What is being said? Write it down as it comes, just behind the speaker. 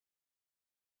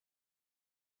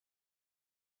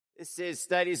This is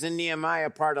Studies in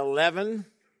Nehemiah, part 11,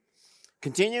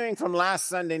 continuing from last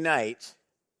Sunday night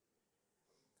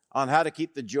on how to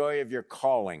keep the joy of your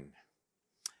calling.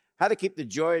 How to keep the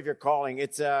joy of your calling.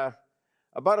 It's about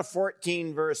a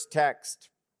 14-verse text,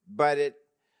 but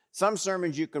some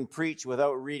sermons you can preach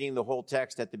without reading the whole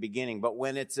text at the beginning, but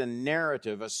when it's a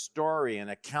narrative, a story, an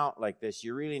account like this,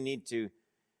 you really need to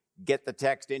get the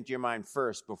text into your mind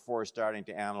first before starting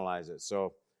to analyze it.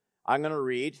 So I'm going to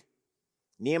read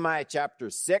Nehemiah chapter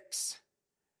 6,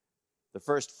 the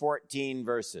first 14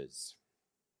 verses.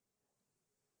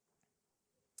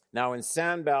 Now when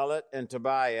Sanballat and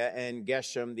Tobiah and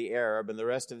Geshem the Arab and the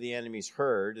rest of the enemies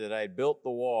heard that I had built the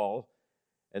wall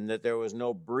and that there was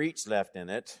no breach left in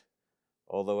it,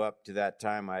 although up to that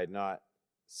time I had not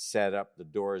set up the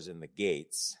doors and the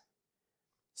gates,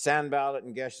 Sanballat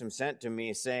and Geshem sent to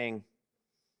me, saying,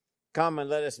 "Come and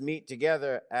let us meet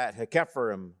together at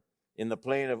Hekepharim in the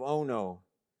plain of Ono."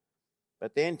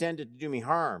 But they intended to do me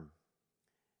harm.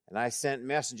 And I sent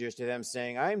messengers to them,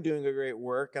 saying, "I am doing a great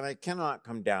work, and I cannot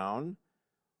come down.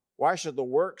 Why should the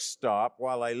work stop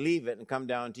while I leave it and come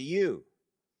down to you?"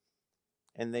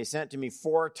 And they sent to me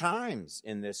 4 times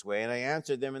in this way, and I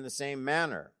answered them in the same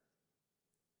manner.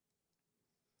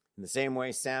 In the same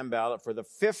way, Sanballat, for the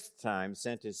 5th time,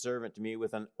 sent his servant to me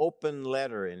with an open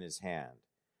letter in his hand.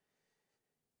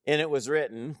 And it was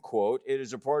written, quote, "It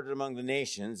is reported among the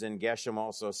nations," and Geshem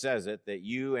also says it, "that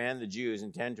you and the Jews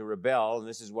intend to rebel, and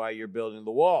this is why you're building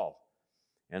the wall.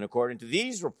 And according to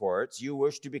these reports, you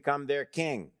wish to become their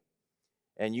king.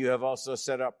 And you have also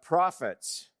set up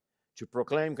prophets to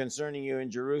proclaim concerning you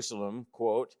in Jerusalem,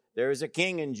 quote, 'There is a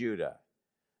king in Judah.'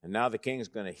 And now the king is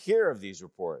going to hear of these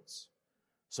reports.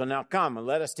 So now come and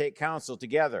let us take counsel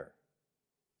together."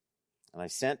 And I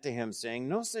sent to him, saying,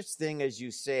 "No such thing as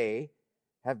you say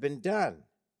have been done,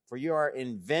 for you are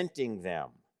inventing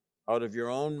them out of your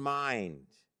own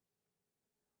mind."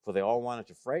 For they all wanted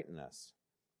to frighten us,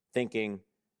 thinking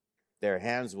their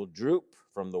hands will droop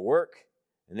from the work,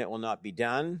 and it will not be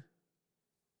done.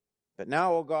 But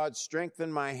now, O God,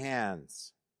 strengthen my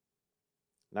hands.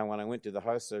 Now when I went to the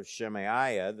house of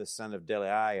Shemaiah, the son of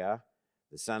Delaiah,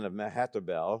 the son of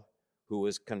Mehetabel, who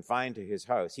was confined to his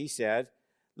house, he said,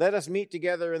 "Let us meet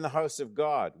together in the house of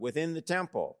God, within the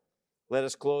temple. Let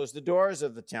us close the doors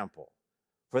of the temple,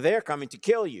 for they are coming to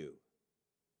kill you.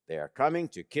 They are coming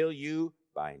to kill you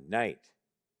by night."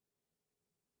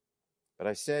 But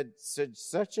I said, "Should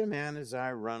such a man as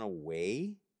I run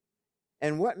away?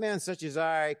 And what man such as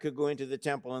I could go into the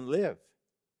temple and live?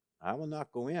 I will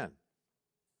not go in."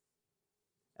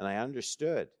 And I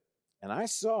understood, and I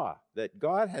saw that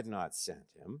God had not sent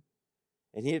him,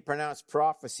 and he had pronounced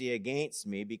prophecy against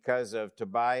me because of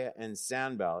Tobiah and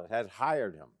Sanballat had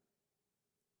hired him.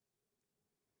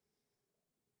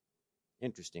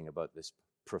 Interesting about this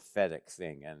prophetic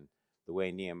thing and the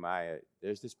way Nehemiah,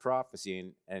 there's this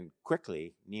prophecy, and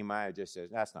quickly Nehemiah just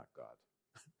says, "That's not God."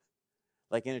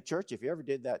 Like in a church, if you ever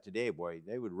did that today, boy,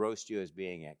 they would roast you as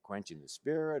being quenching the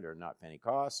spirit or not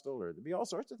Pentecostal, or there'd be all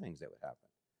sorts of things that would happen.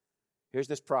 Here's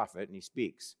this prophet, and he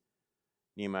speaks.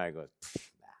 Nehemiah goes,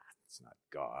 "It's not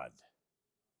God."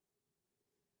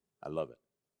 I love it.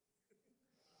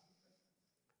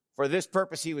 "For this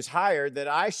purpose he was hired, that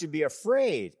I should be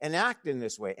afraid and act in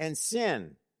this way and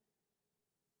sin.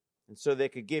 And so they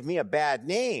could give me a bad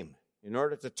name in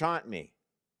order to taunt me."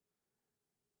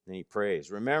 Then he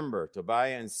prays, "Remember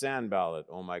Tobiah and Sanballat,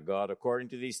 O my God, according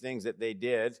to these things that they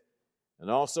did, and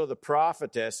also the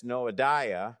prophetess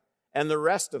Noadiah and the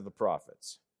rest of the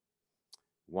prophets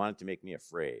who wanted to make me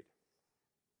afraid."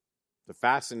 It's a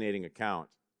fascinating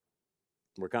account.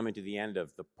 We're coming to the end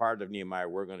of the part of Nehemiah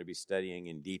we're going to be studying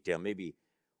in detail, maybe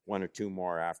 1 or 2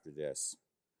 more after this.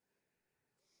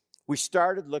 We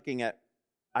started looking at,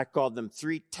 I called them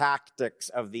 3 tactics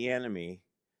of the enemy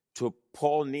to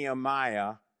pull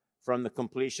Nehemiah from the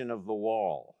completion of the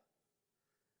wall.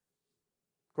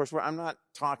 Of course, I'm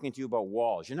not talking to you about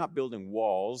walls. You're not building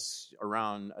walls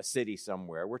around a city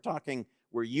somewhere.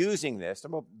 We're using this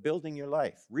about building your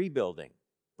life, rebuilding,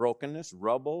 brokenness,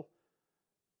 rubble,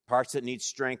 parts that need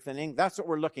strengthening. That's what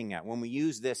we're looking at when we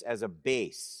use this as a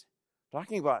base.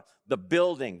 Talking about the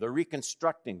building, the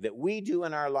reconstructing that we do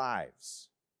in our lives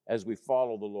as we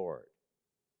follow the Lord.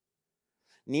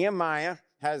 Nehemiah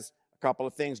has a couple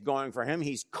of things going for him.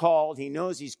 He's called. He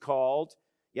knows he's called.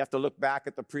 You have to look back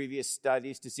at the previous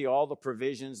studies to see all the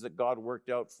provisions that God worked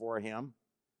out for him.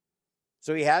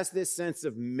 So he has this sense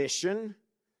of mission.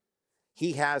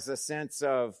 He has a sense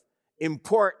of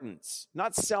importance,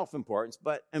 not self-importance,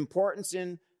 but importance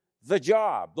in the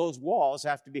job. Those walls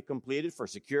have to be completed for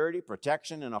security,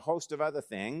 protection, and a host of other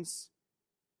things.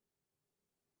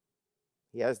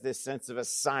 He has this sense of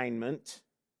assignment.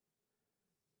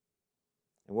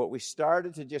 And what we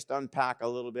started to just unpack a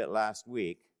little bit last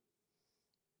week,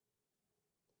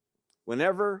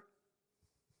 whenever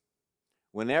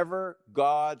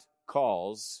God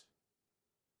calls,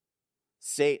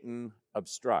 Satan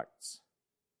obstructs.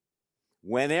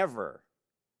 Whenever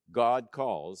God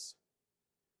calls,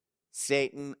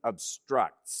 Satan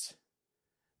obstructs.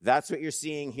 That's what you're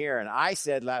seeing here. And I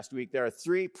said last week there are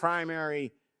three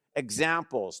primary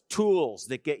examples, tools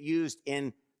that get used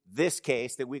in this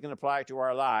case that we can apply to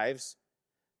our lives: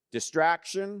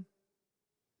 distraction,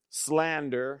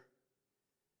 slander,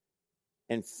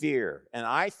 and fear. And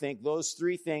I think those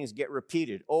three things get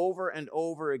repeated over and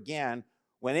over again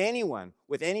when anyone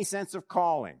with any sense of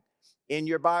calling, in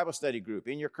your Bible study group,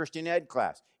 in your Christian ed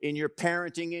class, in your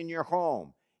parenting in your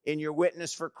home, in your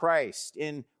witness for Christ,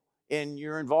 in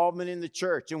your involvement in the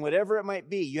church, and whatever it might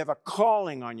be, you have a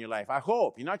calling on your life. I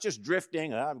hope you're not just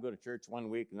drifting. I'm going to church one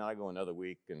week, and then I go another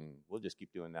week, and we'll just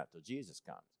keep doing that till Jesus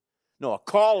comes. No, a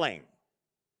calling.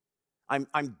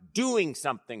 I'm doing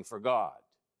something for God.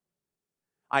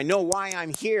 I know why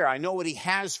I'm here. I know what he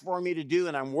has for me to do,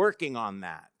 and I'm working on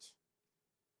that.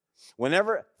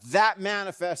 Whenever that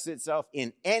manifests itself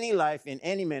in any life, in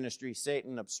any ministry,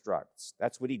 Satan obstructs.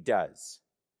 That's what he does.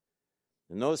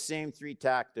 And those same three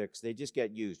tactics, they just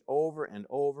get used over and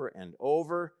over and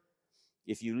over.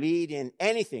 If you lead in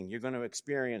anything, you're going to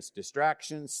experience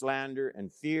distraction, slander,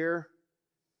 and fear.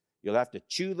 You'll have to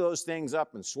chew those things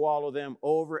up and swallow them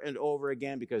over and over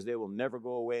again because they will never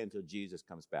go away until Jesus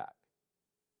comes back.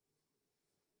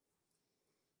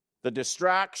 The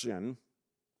distraction,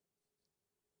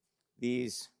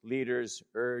 these leaders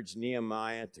urged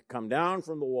Nehemiah to come down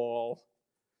from the wall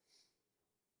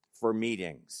for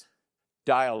meetings.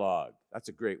 Dialogue. That's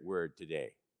a great word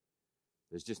today.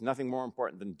 There's just nothing more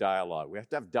important than dialogue. We have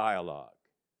to have dialogue.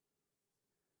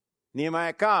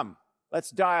 Nehemiah, come.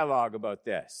 Let's dialogue about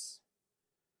this.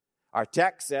 Our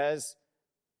text says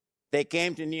they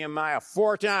came to Nehemiah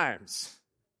 4 times.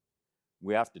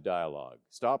 We have to dialogue.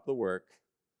 Stop the work.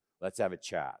 Let's have a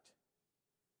chat.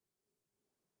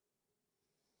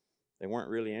 They weren't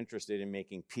really interested in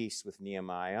making peace with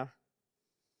Nehemiah.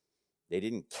 They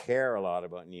didn't care a lot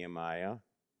about Nehemiah.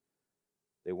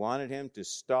 They wanted him to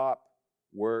stop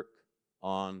work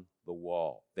on the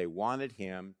wall. They wanted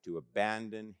him to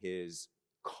abandon his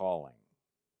calling.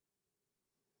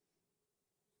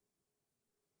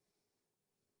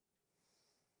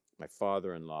 My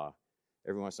father-in-law,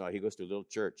 every once in a while, he goes to a little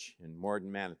church in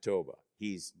Morden, Manitoba.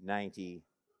 He's 90,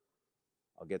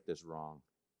 I'll get this wrong,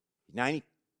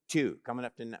 92, coming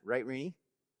up to, right, Rini?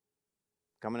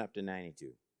 Coming up to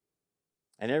 92.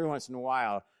 And every once in a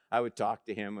while, I would talk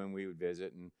to him when we would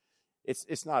visit, and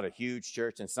it's not a huge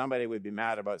church, and somebody would be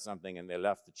mad about something, and they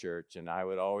left the church, and I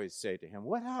would always say to him,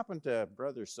 what happened to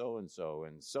brother so-and-so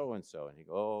and so-and-so? And he'd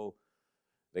go, oh,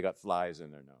 they got flies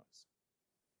in their nose.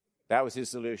 That was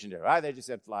his solution to it. They just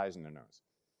had flies in their nose.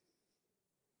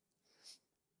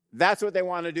 That's what they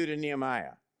want to do to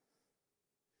Nehemiah.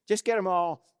 Just get them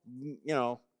all,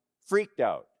 freaked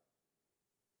out.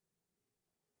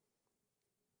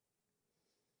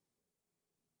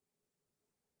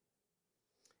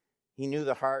 He knew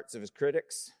the hearts of his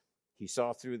critics. He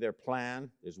saw through their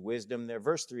plan. There's wisdom there.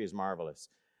 Verse 3 is marvelous.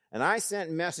 And I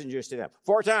sent messengers to them.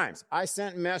 4 times. I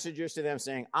sent messengers to them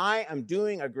saying, I am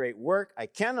doing a great work. I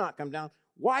cannot come down.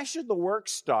 Why should the work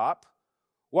stop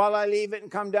while I leave it and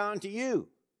come down to you?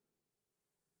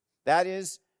 That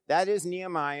is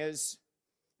Nehemiah's,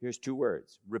 here's 2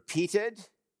 words, repeated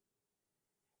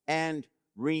and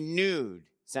renewed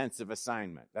sense of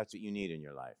assignment. That's what you need in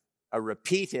your life. A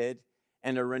repeated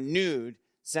and a renewed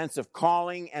sense of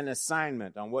calling and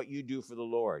assignment on what you do for the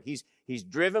Lord. He's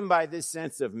driven by this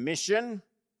sense of mission,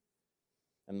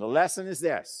 and the lesson is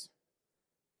this.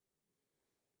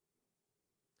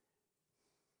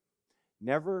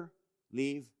 Never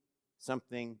leave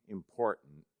something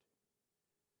important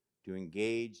to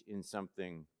engage in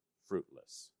something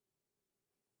fruitless.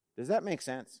 Does that make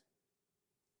sense?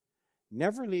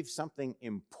 Never leave something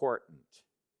important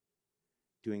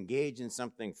to engage in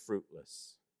something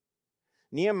fruitless.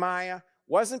 Nehemiah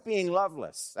wasn't being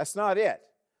loveless. That's not it.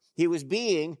 He was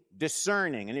being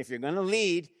discerning. And if you're going to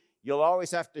lead, you'll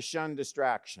always have to shun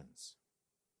distractions.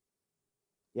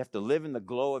 You have to live in the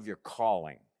glow of your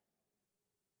calling.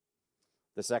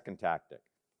 The second tactic.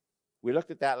 We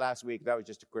looked at that last week. That was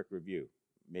just a quick review.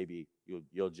 Maybe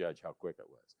you'll judge how quick it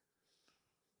was.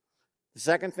 The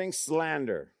second thing,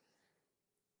 slander.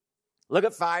 Look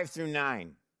at 5 through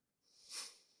 9.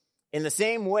 In the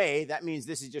same way, that means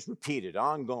this is just repeated,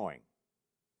 ongoing.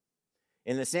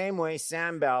 In the same way,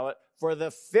 Sanballat for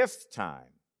the 5th time,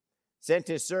 sent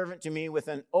his servant to me with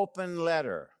an open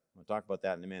letter. We'll talk about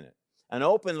that in a minute. An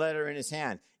open letter in his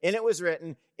hand. And it was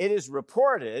written, it is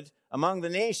reported among the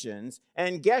nations,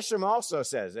 and Geshem also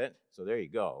says it, so there you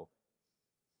go,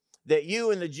 that you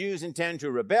and the Jews intend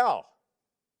to rebel.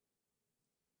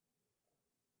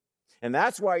 And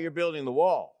that's why you're building the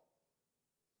wall.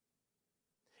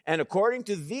 And according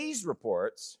to these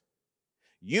reports,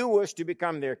 you wish to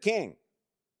become their king.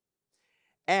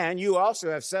 And you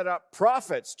also have set up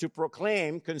prophets to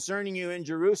proclaim concerning you in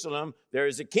Jerusalem, there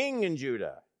is a king in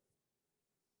Judah.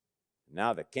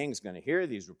 Now the king's going to hear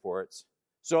these reports.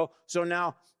 So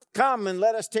now come and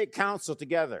let us take counsel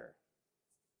together.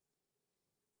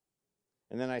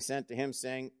 And then I sent to him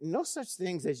saying, no such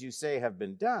things as you say have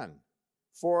been done,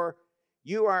 for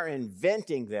you are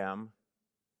inventing them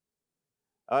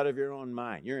out of your own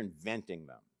mind. You're inventing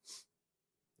them.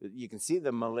 You can see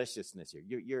the maliciousness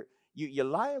here. You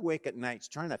lie awake at nights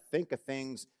trying to think of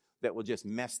things that will just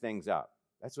mess things up.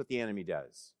 That's what the enemy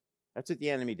does. That's what the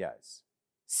enemy does.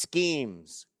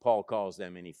 Schemes, Paul calls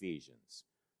them in Ephesians.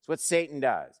 It's what Satan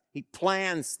does. He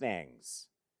plans things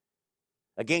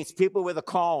against people with a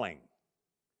calling.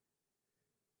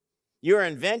 You're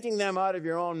inventing them out of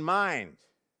your own mind.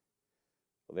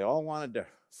 Well, they all wanted to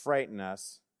frighten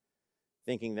us,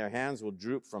 thinking their hands will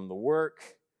droop from the work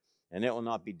and it will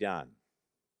not be done.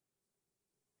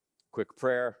 Quick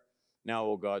prayer. Now,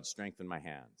 O God, strengthen my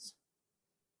hands.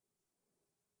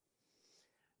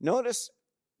 Notice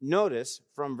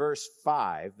from verse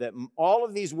 5 that all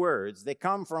of these words, they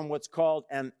come from what's called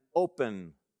an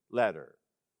open letter.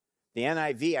 The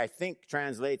NIV, I think,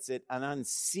 translates it an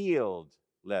unsealed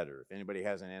letter. If anybody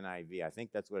has an NIV, I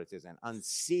think that's what it says, an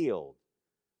unsealed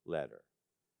letter.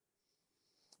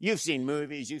 You've seen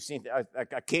movies, you've seen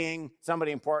a king,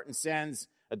 somebody important sends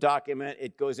a document,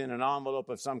 it goes in an envelope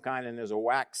of some kind, and there's a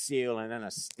wax seal and then a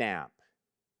stamp.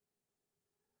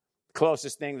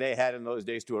 Closest thing they had in those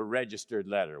days to a registered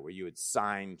letter where you would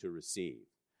sign to receive.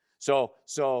 So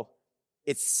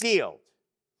it's sealed.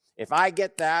 If I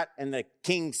get that and the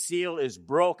king's seal is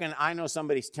broken, I know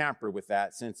somebody's tampered with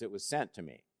that since it was sent to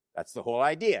me. That's the whole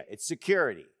idea. It's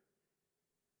security.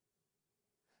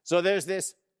 So there's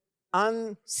this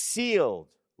unsealed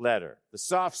letter. The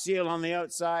soft seal on the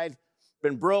outside,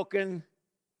 been broken.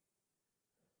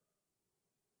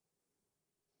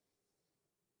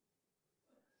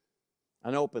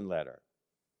 An open letter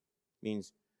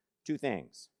means two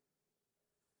things.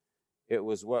 It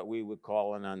was what we would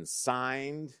call an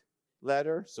unsigned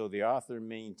letter, so the author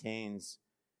maintains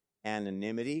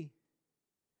anonymity.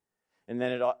 And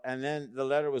then the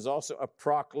letter was also a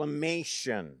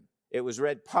proclamation. It was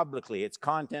read publicly. Its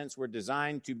contents were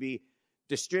designed to be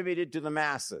distributed to the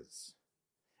masses.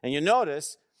 And you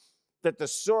notice that the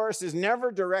source is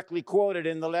never directly quoted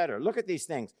in the letter. Look at these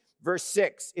things. Verse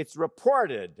 6, it's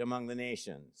reported among the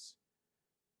nations.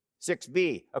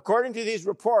 6b, according to these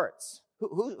reports.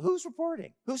 Who's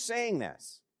reporting? Who's saying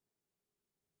this?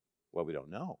 Well, we don't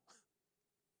know.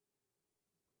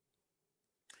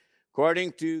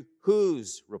 According to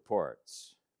whose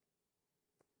reports?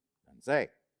 Doesn't say.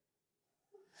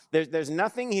 There's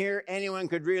nothing here anyone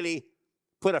could really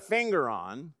put a finger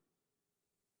on.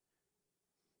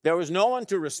 There was no one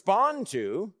to respond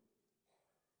to.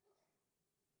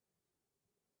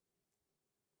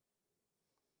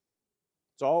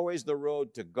 It's always the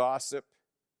road to gossip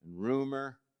and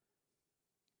rumor.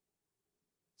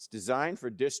 It's designed for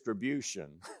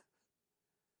distribution,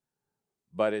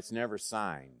 but it's never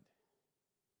signed.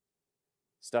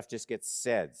 Stuff just gets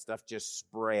said. Stuff just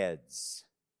spreads.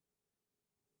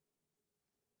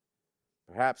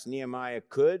 Perhaps Nehemiah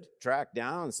could track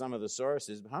down some of the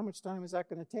sources, but how much time is that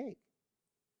going to take?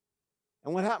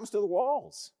 And what happens to the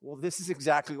walls? Well, this is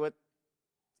exactly what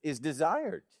is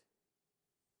desired.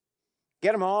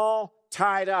 Get them all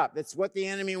tied up. That's what the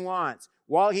enemy wants.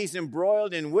 While he's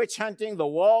embroiled in witch hunting, the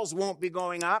walls won't be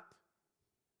going up.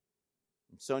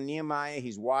 So Nehemiah,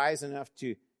 he's wise enough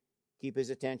to keep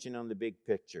his attention on the big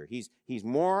picture. He's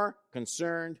more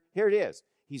concerned. Here it is.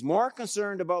 He's more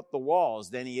concerned about the walls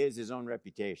than he is his own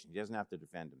reputation. He doesn't have to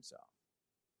defend himself.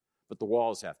 But the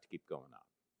walls have to keep going up.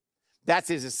 That's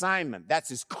his assignment. That's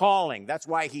his calling. That's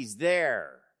why he's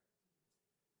there.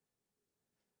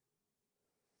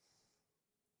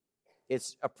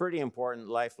 It's a pretty important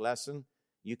life lesson.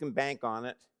 You can bank on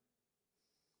it.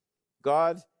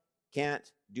 God can't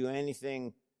do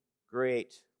anything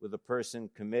great with a person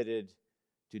committed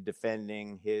to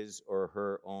defending his or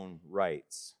her own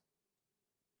rights.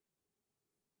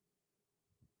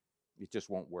 It just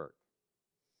won't work.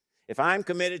 If I'm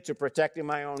committed to protecting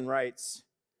my own rights,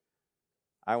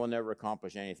 I will never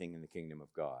accomplish anything in the kingdom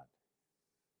of God.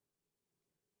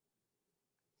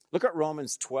 Look at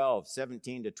Romans 12,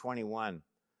 17 to 21.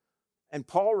 And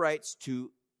Paul writes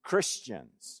to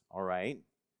Christians, all right?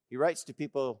 He writes to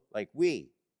people like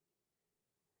we.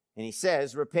 And he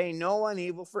says, repay no one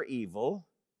evil for evil,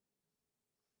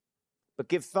 but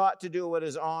give thought to do what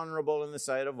is honorable in the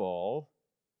sight of all.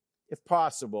 If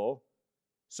possible,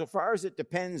 so far as it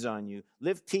depends on you,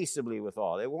 live peaceably with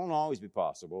all. It won't always be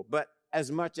possible, but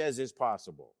as much as is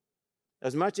possible.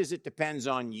 As much as it depends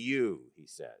on you, he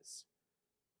says.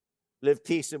 Live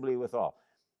peaceably with all.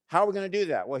 How are we going to do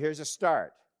that? Well, here's a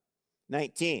start.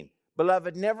 19.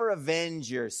 Beloved, never avenge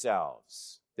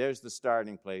yourselves. There's the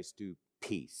starting place to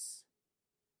peace.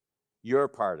 Your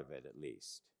part of it, at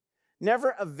least.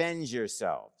 Never avenge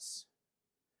yourselves,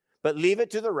 but leave it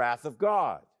to the wrath of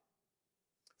God.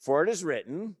 For it is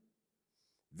written,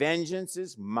 vengeance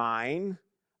is mine,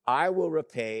 I will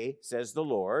repay, says the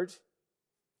Lord.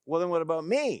 Well, then what about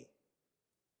me?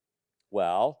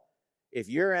 Well, if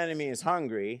your enemy is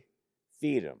hungry,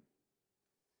 feed him.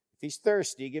 If he's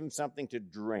thirsty, give him something to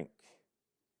drink.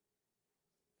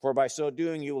 For by so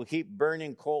doing, you will heap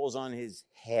burning coals on his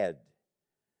head.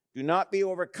 Do not be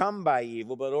overcome by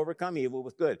evil, but overcome evil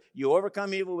with good. You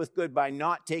overcome evil with good by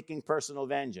not taking personal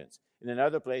vengeance. In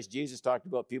another place, Jesus talked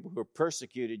about people who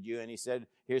persecuted you, and he said,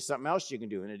 here's something else you can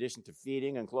do. In addition to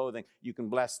feeding and clothing, you can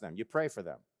bless them. You pray for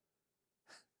them.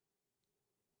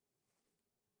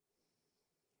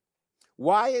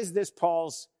 Why is this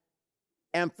Paul's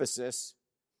emphasis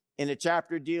in a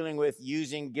chapter dealing with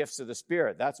using gifts of the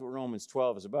Spirit? That's what Romans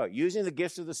 12 is about. Using the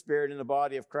gifts of the Spirit in the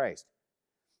body of Christ.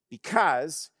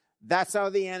 Because that's how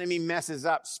the enemy messes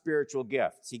up spiritual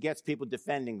gifts. He gets people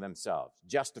defending themselves,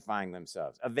 justifying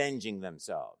themselves, avenging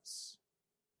themselves.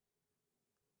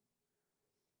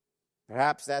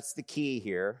 Perhaps that's the key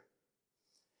here.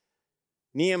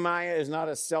 Nehemiah is not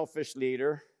a selfish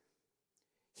leader.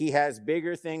 He has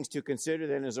bigger things to consider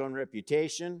than his own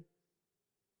reputation.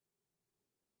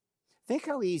 Think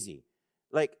how easy.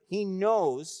 Like, he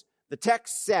knows, the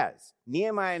text says,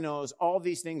 Nehemiah knows all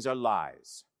these things are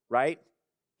lies, right?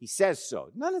 He says so.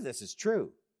 None of this is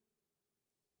true.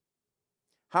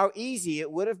 How easy it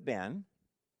would have been,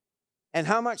 and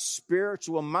how much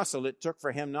spiritual muscle it took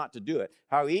for him not to do it.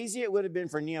 How easy it would have been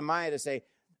for Nehemiah to say,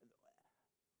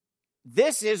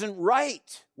 this isn't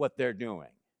right, what they're doing.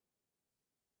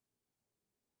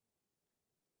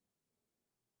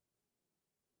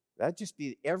 That'd just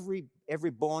be every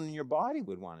bone in your body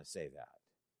would want to say that.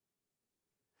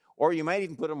 Or you might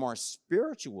even put a more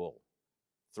spiritual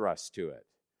thrust to it.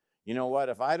 You know what?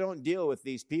 If I don't deal with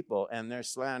these people and their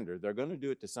slander, they're going to do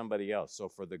it to somebody else. So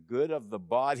for the good of the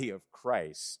body of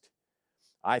Christ,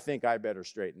 I think I better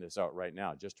straighten this out right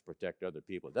now just to protect other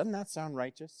people. Doesn't that sound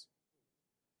righteous?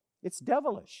 It's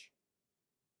devilish.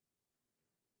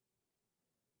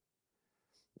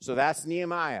 So that's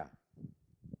Nehemiah.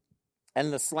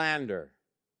 And the slander.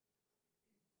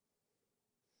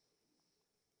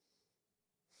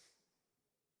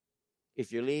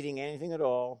 If you're leading anything at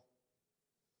all,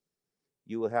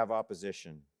 you will have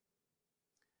opposition.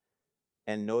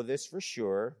 And know this for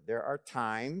sure, there are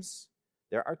times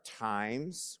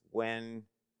when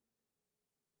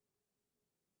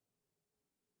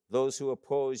those who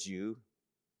oppose you,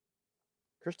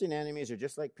 Christian enemies are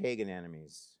just like pagan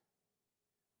enemies.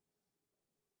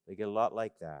 They get a lot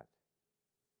like that.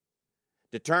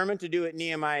 Determined to do what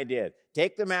Nehemiah did.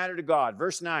 Take the matter to God.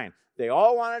 Verse 9. They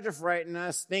all wanted to frighten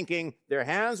us, thinking their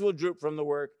hands will droop from the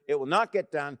work. It will not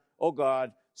get done. Oh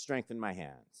God, strengthen my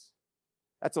hands.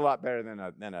 That's a lot better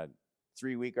than a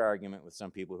 3-week argument with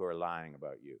some people who are lying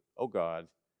about you. Oh God,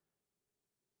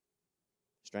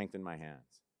 strengthen my hands.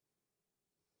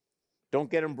 Don't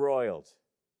get embroiled.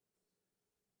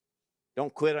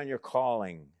 Don't quit on your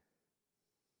calling.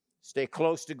 Stay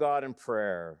close to God in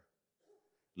prayer.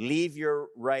 Leave your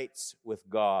rights with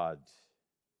God.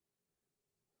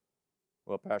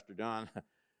 Well, Pastor Don,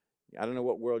 I don't know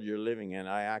what world you're living in.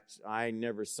 I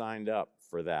never signed up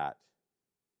for that.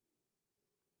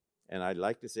 And I'd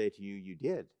like to say to you, you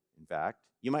did, in fact.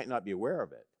 You might not be aware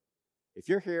of it. If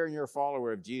you're here and you're a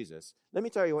follower of Jesus, let me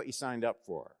tell you what you signed up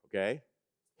for, okay?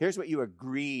 Here's what you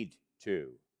agreed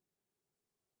to.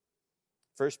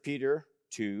 1 Peter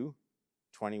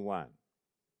 2:21.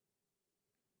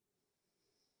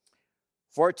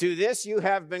 For to this you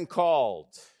have been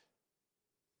called.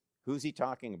 Who's he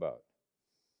talking about?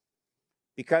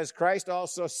 Because Christ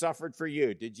also suffered for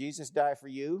you. Did Jesus die for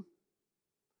you?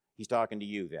 He's talking to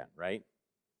you then, right?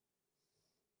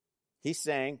 He's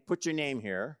saying, put your name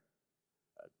here.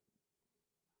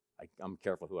 I'm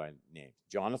careful who I name.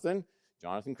 Jonathan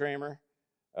Kramer,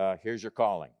 here's your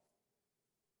calling.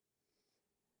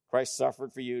 Christ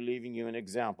suffered for you, leaving you an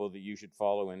example that you should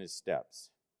follow in his steps.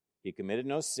 He committed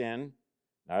no sin,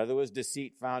 neither was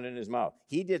deceit found in his mouth.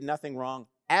 He did nothing wrong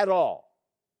at all.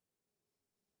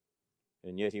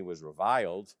 And yet he was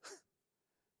reviled.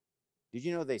 Did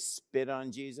you know they spit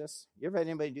on Jesus? You ever had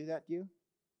anybody do that to you?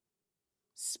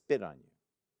 Spit on you.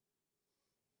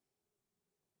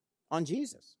 On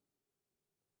Jesus.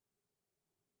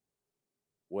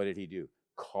 What did he do?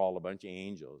 Call a bunch of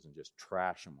angels and just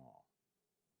trash them all.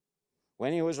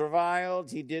 When he was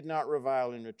reviled, he did not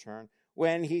revile in return.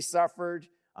 When he suffered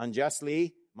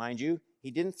unjustly, mind you,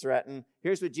 he didn't threaten.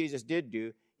 Here's what Jesus did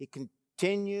do. He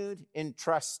continued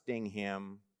entrusting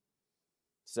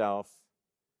himself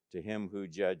to him who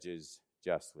judges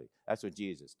justly. That's what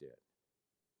Jesus did.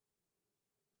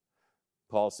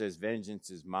 Paul says, vengeance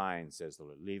is mine, says the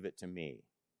Lord. Leave it to me.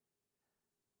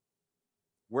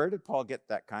 Where did Paul get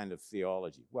that kind of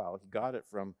theology? Well, he got it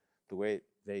from the way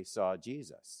they saw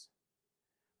Jesus.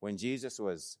 When Jesus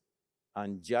was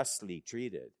unjustly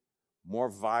treated, more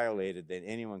violated than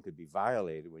anyone could be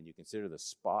violated when you consider the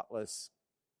spotless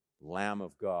Lamb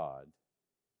of God,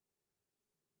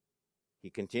 he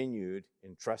continued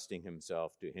entrusting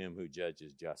himself to him who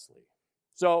judges justly.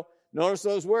 So, notice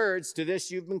those words, to this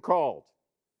you've been called.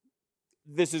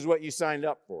 This is what you signed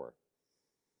up for.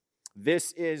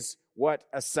 This is what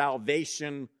a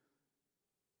salvation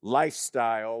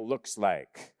lifestyle looks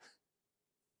like.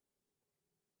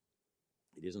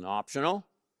 It isn't optional.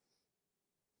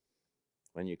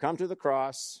 When you come to the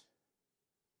cross,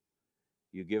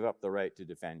 you give up the right to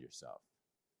defend yourself.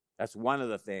 That's one of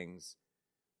the things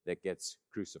that gets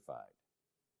crucified.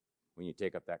 When you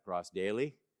take up that cross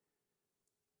daily,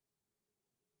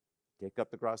 take up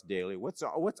the cross daily. What's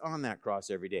on that cross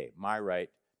every day? My right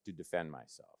to defend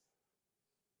myself.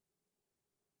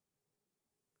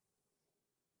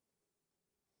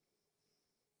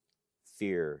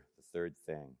 Fear, the third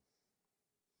thing.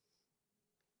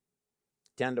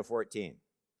 10 to 14.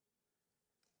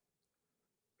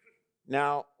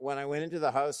 Now, when I went into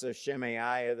the house of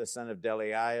Shemaiah, the son of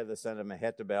Delaiah, the son of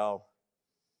Mehetabel,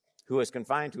 who was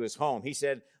confined to his home, he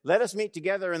said, let us meet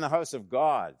together in the house of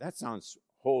God. That sounds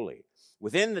holy.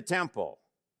 Within the temple.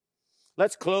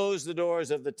 Let's close the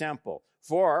doors of the temple,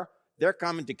 for they're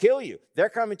coming to kill you. They're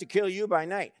coming to kill you by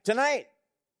night. Tonight,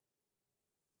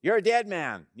 you're a dead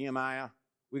man, Nehemiah.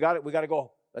 We got to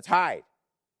go. Let's hide.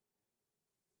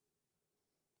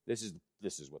 This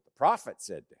is what the prophet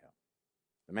said to him,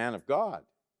 the man of God.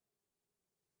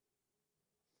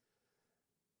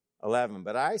 11,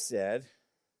 but I said,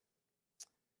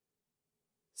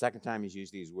 second time he's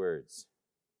used these words,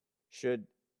 should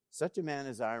such a man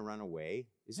as I run away?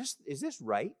 Is this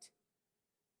right?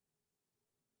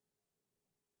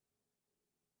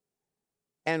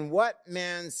 And what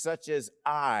man such as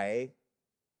I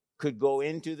could go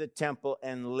into the temple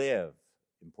and live?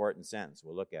 Important sentence.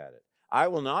 We'll look at it. I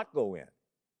will not go in.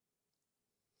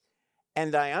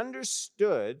 And I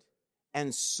understood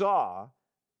and saw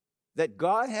that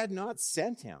God had not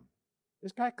sent him.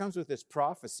 This guy comes with this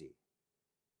prophecy.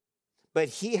 But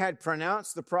he had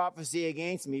pronounced the prophecy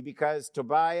against me because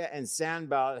Tobiah and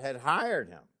Sanballat had hired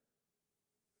him.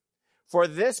 For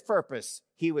this purpose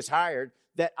he was hired,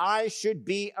 that I should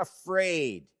be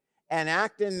afraid and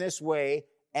act in this way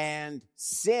and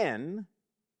sin,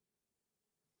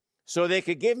 so they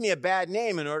could give me a bad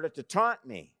name in order to taunt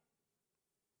me.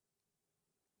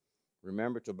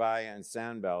 Remember Tobiah and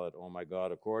Sanballat, oh my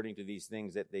God, according to these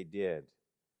things that they did.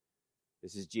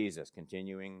 This is Jesus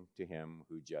continuing to him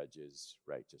who judges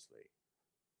righteously.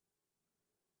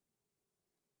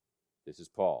 This is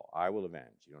Paul. I will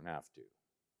avenge. You don't have to.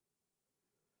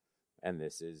 And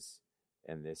this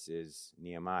is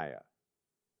Nehemiah.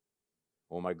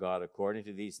 Oh my God, according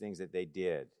to these things that they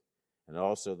did. And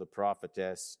also the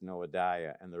prophetess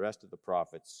Noadiah and the rest of the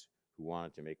prophets who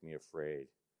wanted to make me afraid.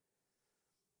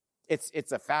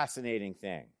 It's a fascinating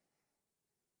thing.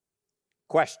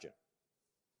 Question.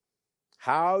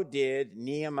 How did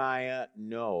Nehemiah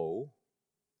know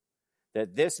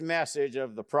that this message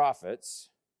of the prophets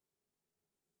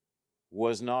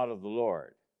was not of the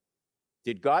Lord?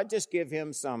 Did God just give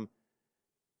him some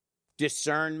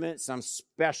discernment, some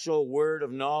special word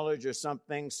of knowledge or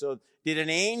something? So did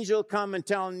an angel come and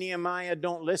tell Nehemiah,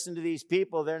 don't listen to these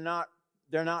people, they're not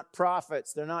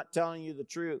prophets, they're not telling you the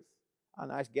truth?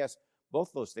 And I guess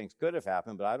both those things could have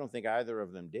happened, but I don't think either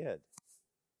of them did.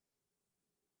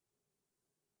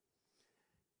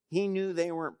 He knew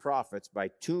they weren't prophets by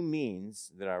two means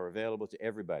that are available to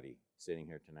everybody sitting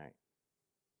here tonight.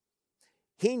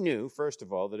 He knew, first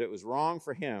of all, that it was wrong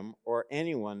for him or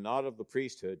anyone not of the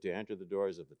priesthood to enter the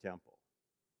doors of the temple.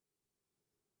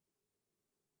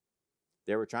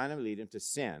 They were trying to lead him to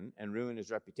sin and ruin his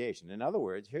reputation. In other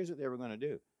words, here's what they were going to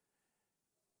do.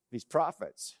 These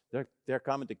prophets, they're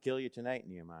coming to kill you tonight,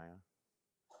 Nehemiah.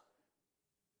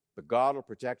 But God will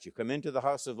protect you. Come into the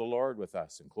house of the Lord with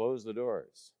us and close the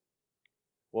doors.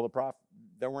 Well,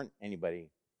 there weren't anybody.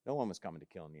 No one was coming to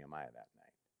kill Nehemiah that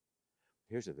night.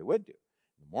 Here's what they would do.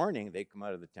 In the morning, they'd come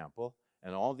out of the temple,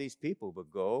 and all these people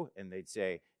would go, and they'd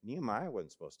say, Nehemiah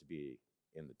wasn't supposed to be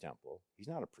in the temple. He's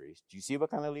not a priest. Do you see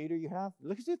what kind of leader you have?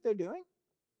 Look at what they're doing.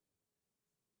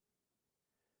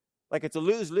 Like it's a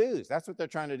lose-lose. That's what they're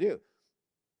trying to do.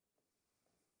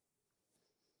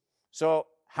 So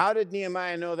how did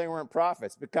Nehemiah know they weren't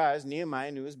prophets? Because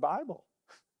Nehemiah knew his Bible.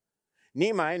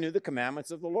 Nehemiah knew the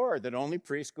commandments of the Lord, that only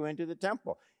priests go into the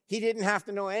temple. He didn't have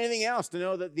to know anything else to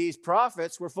know that these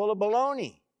prophets were full of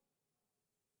baloney.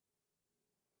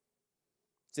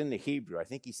 It's in the Hebrew. I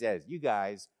think he says, you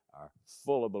guys are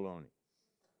full of baloney.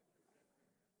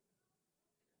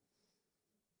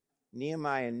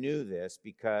 Nehemiah knew this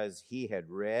because he had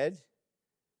read,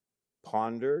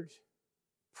 pondered,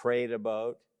 prayed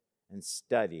about, and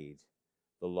studied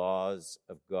the laws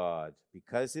of God.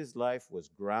 Because his life was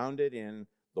grounded in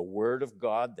the Word of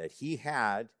God that he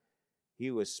had, he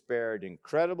was spared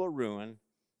incredible ruin,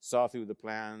 saw through the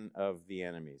plan of the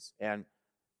enemies. And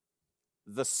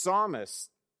the psalmist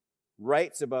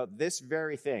writes about this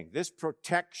very thing, this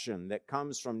protection that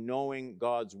comes from knowing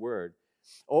God's Word,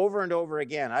 over and over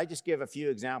again. I just give a few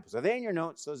examples. Are they in your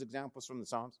notes, those examples from the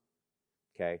Psalms?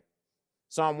 Okay.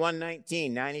 Psalm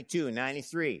 119, 92,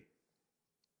 93.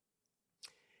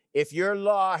 If your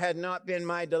law had not been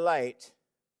my delight,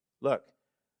 look,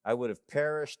 I would have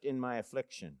perished in my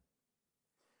affliction.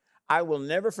 I will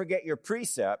never forget your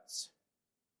precepts,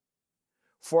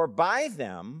 for by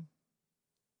them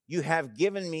you have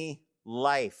given me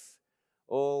life.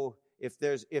 Oh, if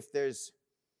there's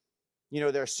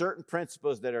there are certain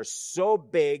principles that are so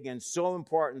big and so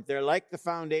important, they're like the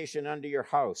foundation under your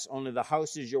house, only the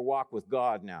house is your walk with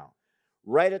God now.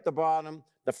 Right at the bottom,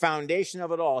 the foundation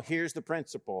of it all, here's the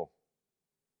principle.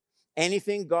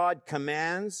 Anything God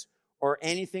commands or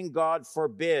anything God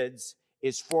forbids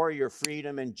is for your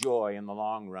freedom and joy in the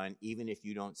long run, even if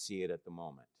you don't see it at the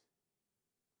moment.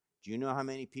 Do you know how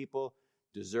many people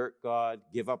desert God,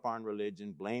 give up on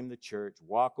religion, blame the church,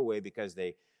 walk away because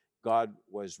God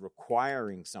was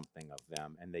requiring something of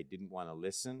them and they didn't want to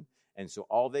listen? And so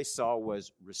all they saw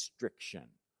was restriction.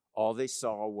 All they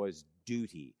saw was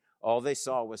duty. All they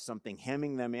saw was something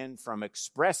hemming them in from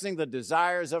expressing the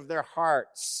desires of their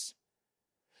hearts.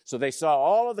 So they saw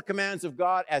all of the commands of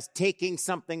God as taking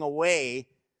something away.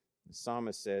 The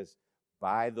psalmist says,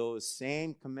 by those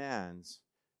same commands,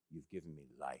 you've given me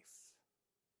life.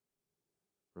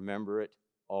 Remember it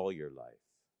all your life.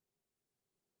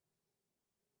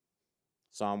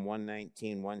 Psalm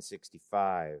 119,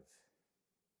 165.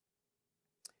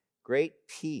 Great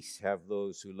peace have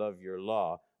those who love your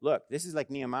law. Look, this is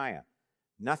like Nehemiah.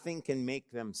 Nothing can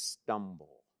make them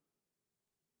stumble.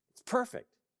 It's perfect.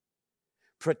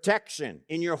 Protection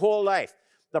in your whole life.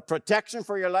 The protection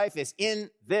for your life is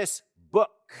in this book.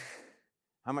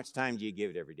 How much time do you give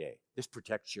it every day? This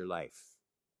protects your life.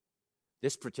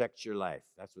 This protects your life.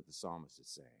 That's what the psalmist is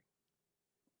saying.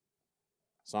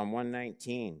 Psalm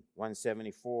 119,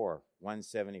 174,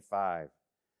 175.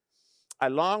 I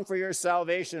long for your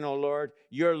salvation, O Lord.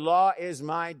 Your law is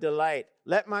my delight.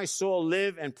 Let my soul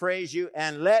live and praise you,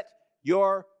 and let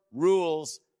your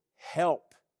rules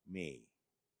help me.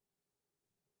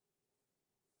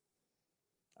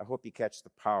 I hope you catch the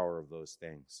power of those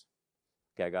things.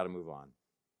 Okay, I got to move on.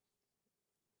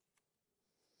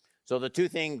 So the two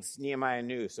things Nehemiah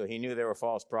knew. So he knew there were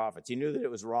false prophets. He knew that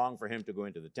it was wrong for him to go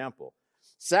into the temple.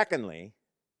 Secondly,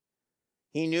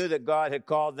 he knew that God had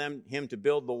called him to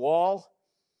build the wall,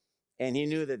 and he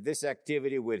knew that this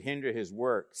activity would hinder his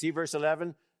work. See verse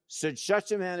 11? Should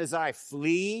such a man as I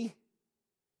flee?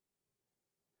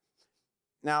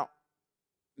 Now,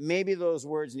 maybe those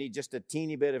words need just a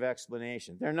teeny bit of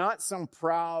explanation. They're not some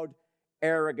proud,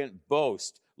 arrogant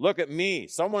boast. Look at me,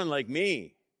 someone like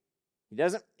me. He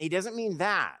doesn't mean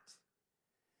that.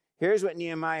 Here's what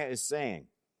Nehemiah is saying.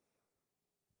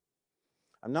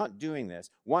 I'm not doing this.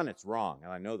 One, it's wrong,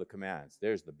 and I know the commands.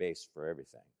 There's the base for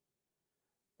everything.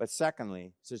 But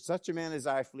secondly, so such a man as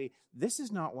I flee, this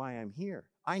is not why I'm here.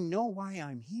 I know why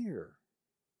I'm here.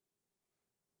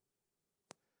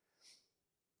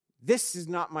 This is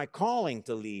not my calling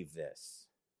to leave this.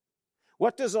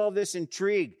 What does all this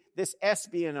intrigue, this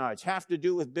espionage, have to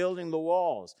do with building the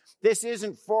walls? This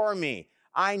isn't for me.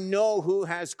 I know who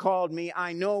has called me.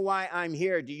 I know why I'm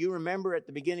here. Do you remember at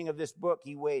the beginning of this book,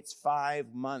 he waits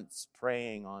 5 months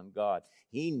praying on God.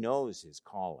 He knows his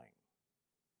calling.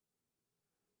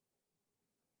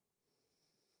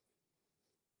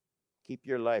 Keep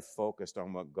your life focused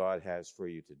on what God has for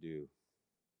you to do.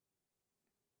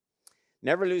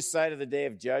 Never lose sight of the day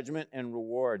of judgment and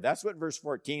reward. That's what verse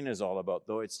 14 is all about,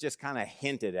 though it's just kind of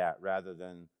hinted at rather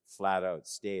than flat out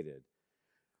stated.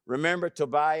 Remember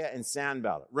Tobiah and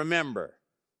Sanballat. Remember.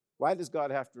 Why does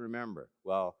God have to remember?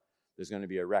 Well, there's going to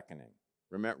be a reckoning.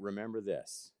 Remember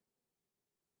this.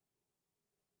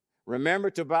 Remember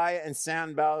Tobiah and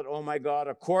Sanballat, oh my God,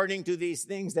 according to these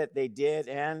things that they did,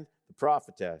 and the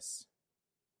prophetess.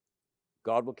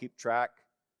 God will keep track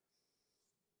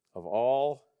of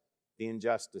all the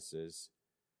injustices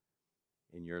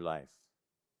in your life.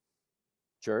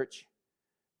 Church,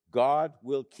 God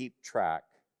will keep track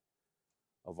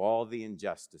of all the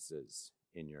injustices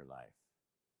in your life.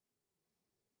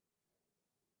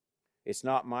 It's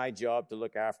not my job to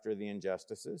look after the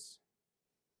injustices.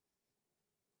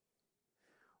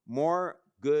 More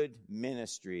good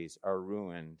ministries are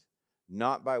ruined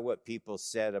not by what people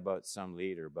said about some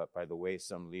leader, but by the way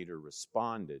some leader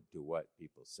responded to what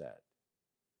people said.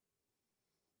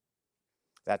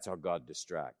 That's how God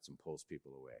distracts and pulls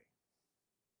people away.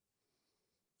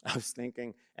 I was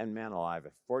thinking, and man alive,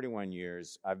 at 41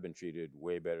 years, I've been treated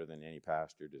way better than any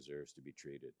pastor deserves to be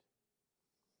treated.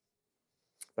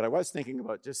 But I was thinking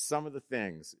about just some of the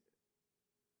things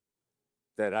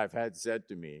that I've had said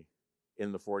to me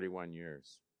in the 41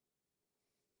 years.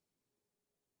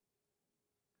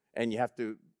 And you have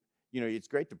to, it's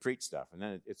great to preach stuff, and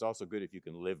then it's also good if you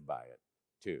can live by it,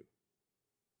 too.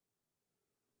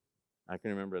 I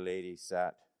can remember a lady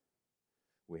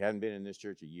we hadn't been in this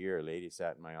church a year, a lady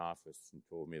sat in my office and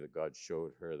told me that God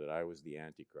showed her that I was the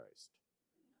Antichrist.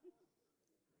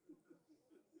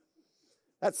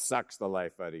 That sucks the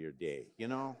life out of your day,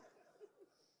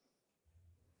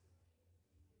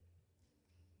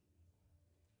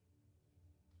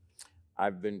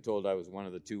 I've been told I was one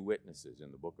of the two witnesses in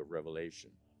the book of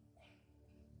Revelation.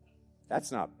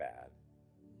 That's not bad.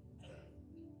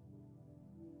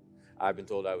 I've been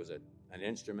told I was an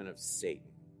instrument of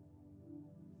Satan.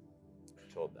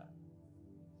 I'm told that.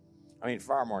 I mean,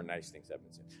 far more nice things have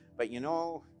been said. But you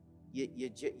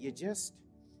just...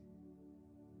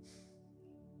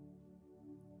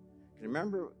 Can you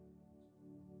remember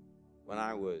when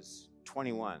I was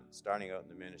 21, starting out in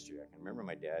the ministry, I can remember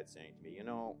my dad saying to me,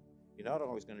 you're not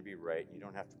always going to be right, and you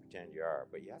don't have to pretend you are,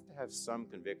 but you have to have some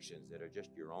convictions that are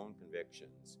just your own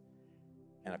convictions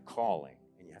and a calling,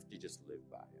 and you have to just live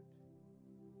by it.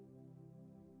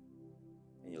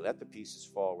 And you let the pieces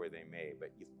fall where they may, but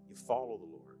you follow the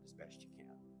Lord as best you can.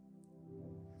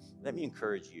 Let me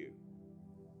encourage you,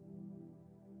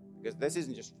 because this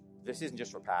isn't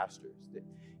just for pastors.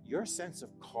 Your sense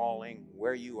of calling,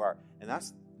 where you are, and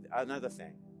that's another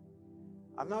thing.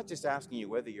 I'm not just asking you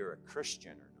whether you're a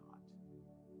Christian or not.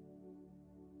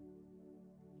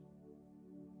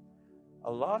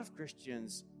 A lot of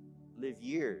Christians live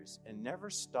years and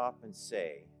never stop and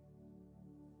say,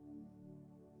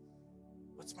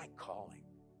 what's my calling?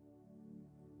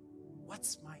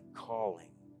 What's my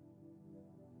calling?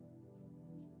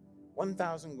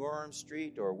 1000 Gorham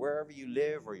Street or wherever you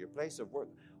live or your place of work.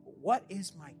 What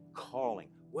is my calling?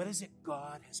 What is it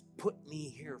God has put me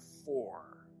here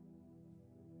for?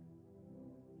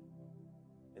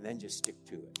 And then just stick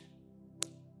to it.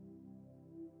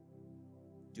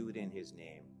 Do it in His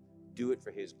name. Do it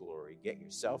for His glory. Get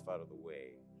yourself out of the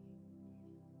way.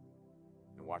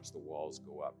 And watch the walls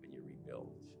go up and you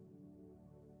rebuild.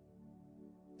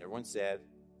 Everyone said,